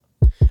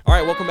All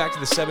right, welcome back to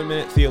the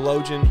 7-Minute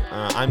Theologian.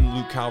 I'm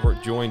Luke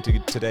Calvert, joined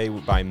today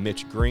by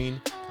Mitch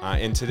Green.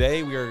 And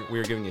today we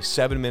are giving you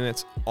 7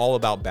 minutes all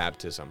about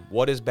baptism.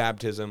 What is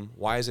baptism?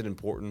 Why is it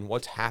important?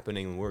 What's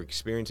happening when we're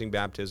experiencing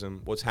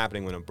baptism? What's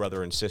happening when a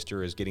brother and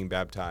sister is getting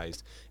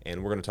baptized?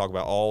 And we're going to talk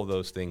about all of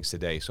those things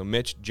today. So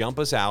Mitch, jump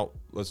us out.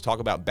 Let's talk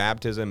about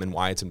baptism and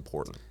why it's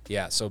important.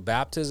 Yeah, so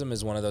baptism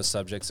is one of those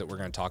subjects that we're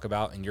going to talk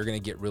about, and you're going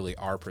to get really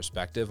our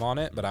perspective on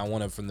it. But I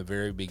want to, from the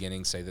very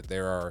beginning, say that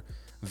there are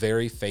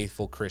very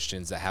faithful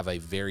Christians that have a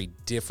very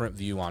different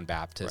view on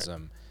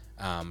baptism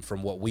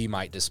from what we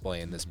might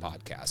display in this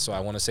podcast. So I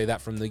want to say that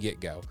from the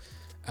get-go.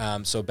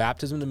 So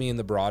baptism, to me, in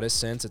the broadest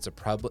sense, it's a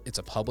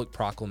public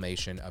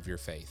proclamation of your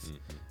faith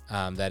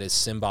that is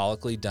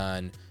symbolically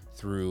done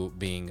through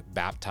being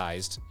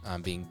baptized,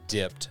 being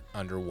dipped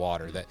under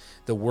water. That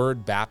the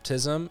word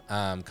baptism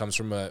comes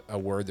from a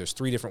word. There's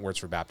 3 different words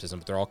for baptism,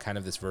 but they're all kind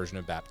of this version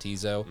of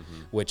baptizo,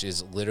 which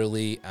is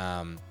literally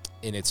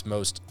in its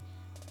most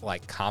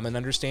common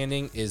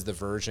understanding is the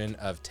version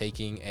of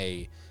taking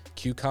a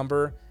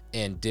cucumber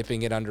and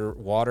dipping it under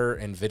water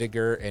and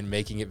vinegar and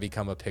making it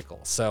become a pickle.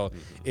 So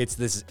it's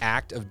this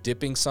act of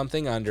dipping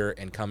something under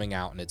and coming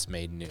out and it's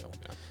made new.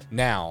 Yeah.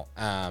 Now,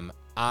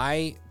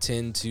 I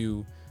tend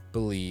to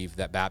believe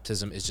that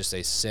baptism is just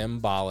a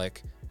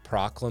symbolic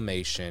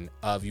proclamation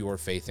of your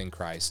faith in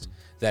Christ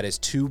that is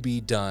to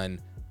be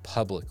done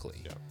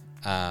publicly. Yeah.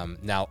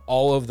 Now,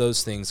 all of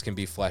those things can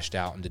be fleshed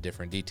out into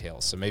different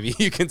details. So maybe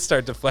you can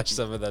start to flesh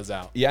some of those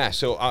out. Yeah,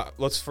 so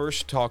let's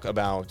first talk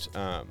about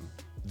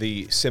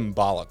the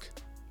symbolic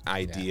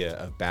idea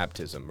of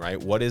baptism,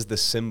 right? What is the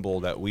symbol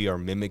that we are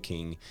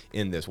mimicking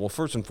in this? Well,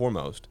 first and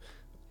foremost,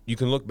 you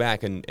can look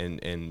back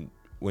and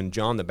when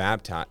John the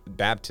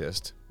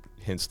Baptist,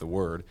 hence the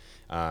word,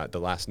 the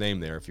last name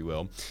there, if you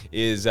will,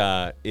 is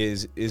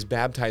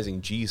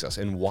baptizing Jesus.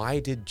 And why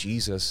did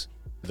Jesus,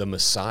 the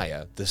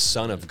Messiah, the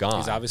Son of God,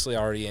 he's obviously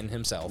already in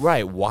himself,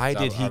 right? Why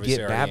did he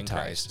get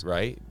baptized?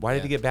 Right? Why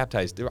did he get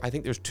baptized? I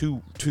think there's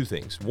two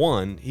things.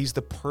 One, he's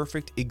the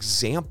perfect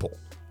example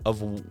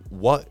of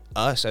what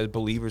us as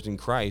believers in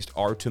Christ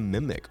are to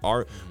mimic.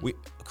 The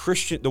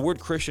word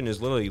Christian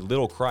is literally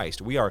little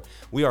Christ. We are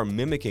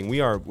mimicking.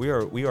 We are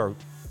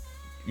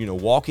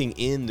walking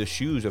in the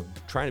shoes of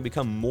trying to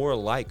become more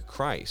like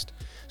Christ.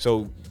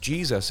 So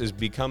Jesus is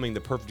becoming the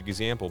perfect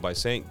example by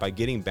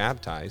getting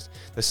baptized.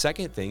 The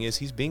second thing is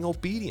he's being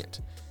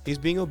obedient. He's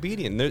being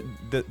obedient.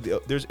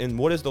 And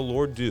what does the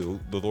Lord do?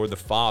 The Lord the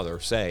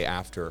Father say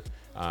after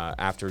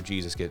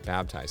Jesus gets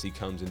baptized? He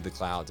comes into the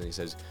clouds and he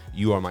says,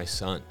 "You are my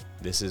son.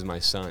 This is my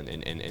son,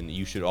 and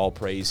you should all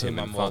praise him."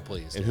 Whom I'm well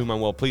pleased. And whom I'm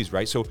well pleased.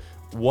 Right. So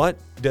what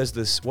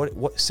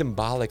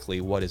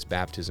symbolically, what is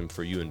baptism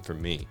for you and for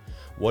me?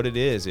 What it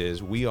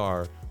is we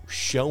are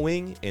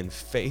showing and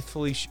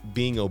faithfully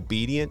being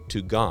obedient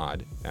to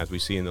God, as we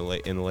see in the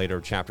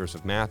later chapters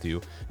of Matthew.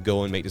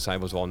 Go and make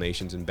disciples of all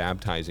nations and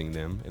baptizing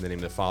them in the name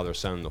of the Father,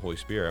 Son, and the Holy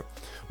Spirit.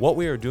 What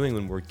we are doing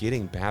when we're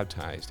getting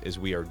baptized is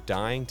we are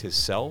dying to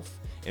self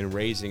and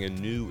raising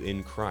anew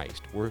in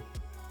Christ. We're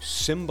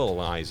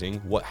symbolizing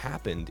what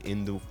happened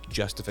in the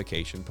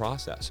justification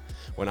process.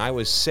 When I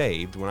was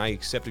saved, when I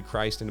accepted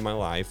Christ into my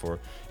life, or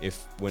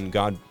when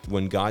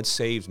God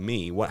saved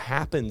me, what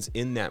happens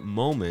in that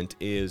moment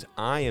is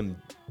I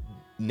am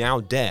now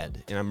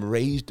dead and I'm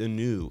raised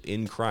anew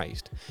in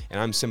Christ. And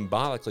I'm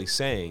symbolically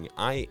saying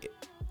I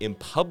am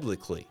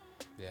publicly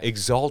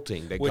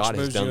exalting that God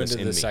has done this in me. Which moves you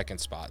into the second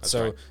spot. That's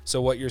right.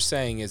 So what you're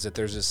saying is that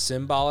there's a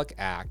symbolic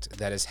act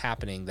that is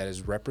happening that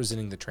is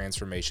representing the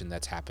transformation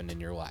that's happened in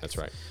your life. That's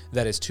right.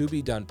 That is to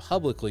be done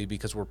publicly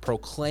because we're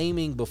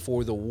proclaiming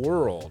before the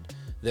world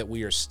that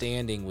we are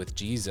standing with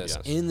Jesus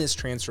in this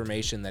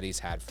transformation that he's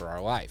had for our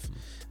life.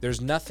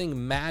 There's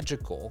nothing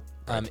magical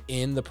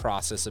in the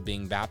process of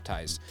being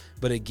baptized.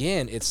 But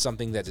again, it's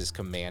something that is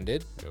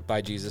commanded by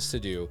Jesus to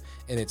do,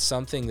 and it's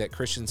something that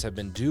Christians have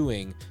been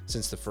doing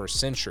since the first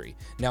century.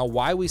 Now,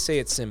 why we say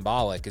it's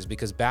symbolic is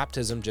because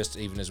baptism, just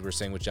even as we were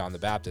saying with John the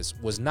Baptist,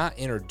 was not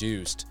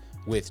introduced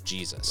with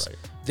Jesus. Right.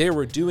 They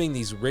were doing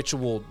these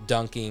ritual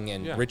dunking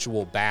and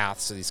ritual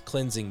baths, so these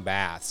cleansing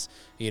baths,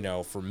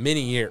 for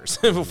many years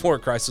before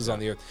Christ was on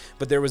the earth.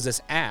 But there was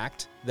this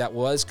act that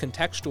was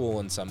contextual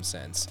in some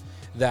sense,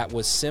 that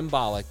was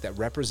symbolic, that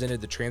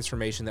represented the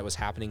transformation that was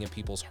happening in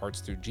people's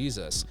hearts through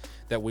Jesus,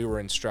 that we were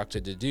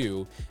instructed to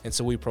do, and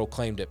so we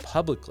proclaimed it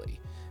publicly.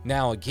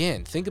 Now,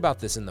 again, think about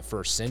this in the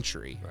first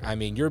century. Right. I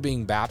mean, you're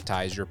being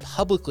baptized, you're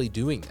publicly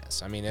doing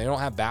this. I mean, they don't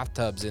have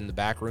bathtubs in the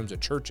back rooms of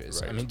churches.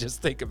 Right. I mean, just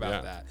think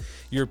about that.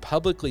 You're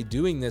publicly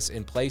doing this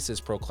in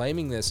places,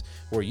 proclaiming this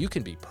where you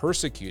can be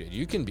persecuted,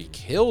 you can be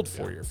killed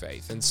for your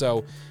faith. And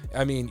so,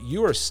 I mean,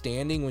 you are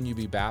standing when you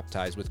be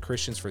baptized with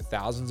Christians for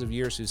thousands of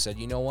years who said,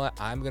 you know what,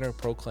 I'm going to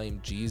proclaim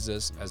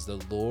Jesus as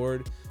the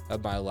Lord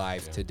of my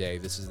life today.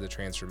 This is the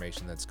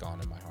transformation that's gone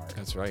in my heart.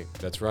 That's right.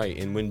 That's right.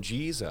 And when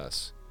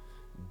Jesus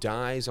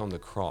dies on the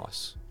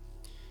cross,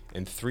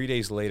 and 3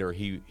 days later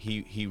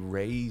he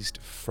raised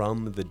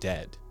from the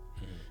dead.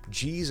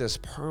 Jesus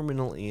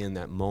permanently in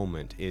that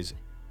moment is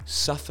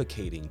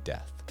suffocating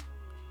death.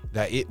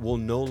 that it will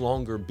no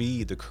longer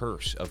be the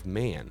curse of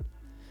man.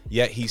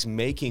 Yet he's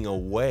making a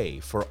way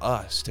for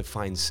us to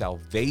find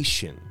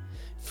salvation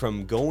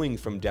from going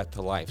from death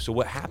to life. So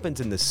what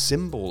happens in the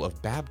symbol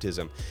of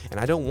baptism, and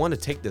I don't want to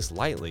take this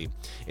lightly,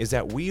 is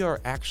that we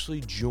are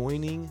actually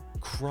joining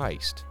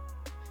Christ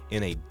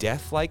in a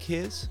death like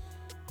his,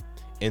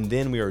 and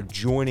then we are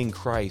joining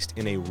Christ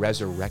in a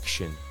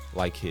resurrection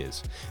like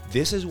his.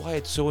 This is why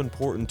it's so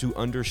important to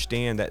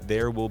understand that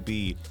there will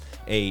be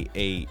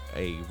a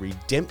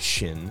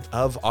redemption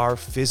of our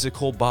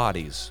physical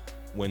bodies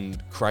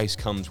when Christ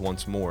comes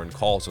once more and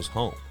calls us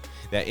home.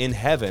 That in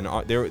heaven,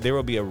 there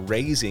will be a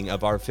raising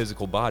of our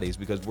physical bodies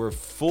because we're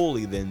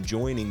fully then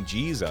joining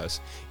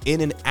Jesus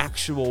in an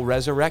actual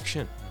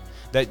resurrection.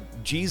 That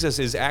Jesus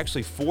is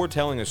actually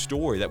foretelling a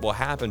story that will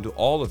happen to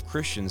all of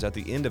Christians at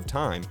the end of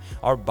time.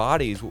 Our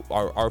bodies,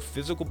 our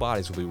physical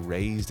bodies will be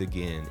raised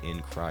again in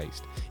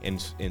Christ.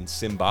 And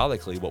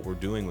symbolically, what we're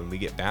doing when we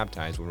get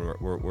baptized, when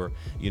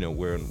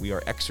we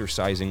are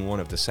exercising one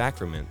of the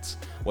sacraments,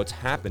 what's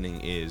happening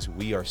is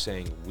we are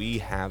saying we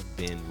have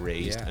been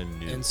raised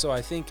anew. And so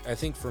I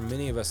think for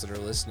many of us that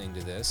are listening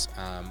to this,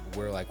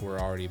 we're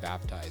already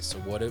baptized. So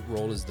what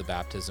role does the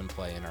baptism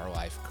play in our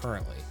life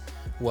currently?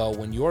 Well,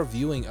 when you're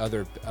viewing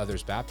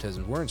others'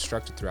 baptisms, we're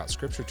instructed throughout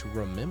Scripture to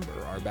remember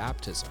our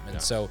baptism.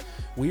 And so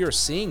we are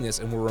seeing this,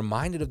 and we're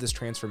reminded of this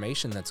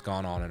transformation that's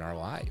gone on in our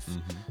life.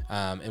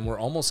 And we're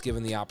almost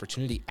given the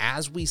opportunity,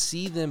 as we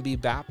see them be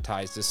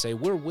baptized, to say,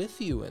 we're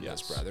with you in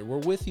this, brother. We're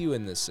with you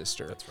in this,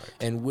 sister. That's right.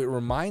 And it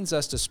reminds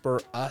us to spur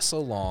us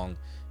along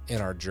in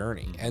our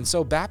journey. And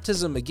so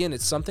baptism, again,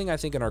 it's something I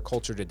think in our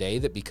culture today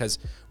that because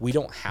we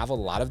don't have a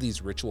lot of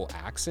these ritual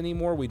acts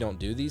anymore, we don't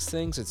do these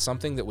things. It's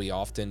something that we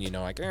often,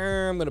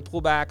 I'm going to pull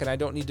back and I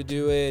don't need to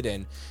do it.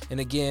 And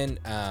again,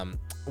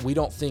 we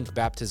don't think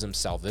baptism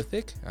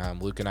salvific.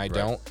 Luke and I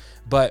don't,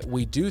 but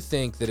we do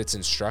think that it's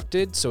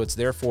instructed. So it's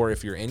therefore,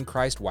 if you're in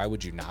Christ, why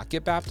would you not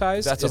get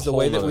baptized? That's the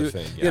way that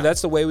thing. Yeah,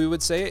 that's the way we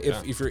would say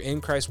it. If you're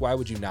in Christ, why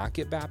would you not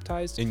get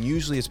baptized? And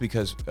usually it's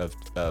because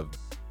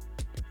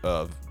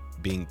of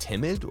being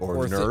timid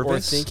or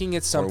nervous or thinking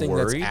it's something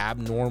that's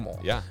abnormal.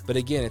 Yeah. But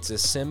again, it's a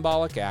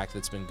symbolic act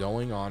that's been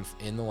going on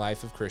in the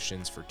life of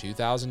Christians for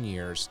 2,000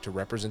 years to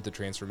represent the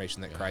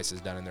transformation that Christ has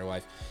done in their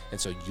life.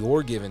 And so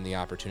you're given the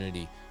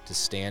opportunity to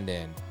stand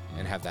in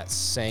and have that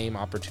same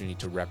opportunity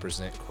to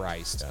represent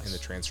Christ in the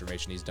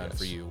transformation he's done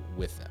for you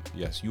with them.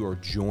 Yes, you are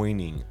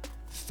joining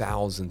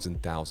thousands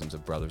and thousands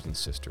of brothers and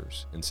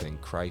sisters and saying,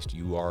 Christ,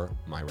 you are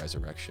my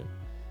resurrection.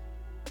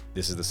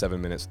 This is the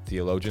 7 Minutes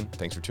Theologian.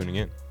 Thanks for tuning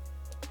in.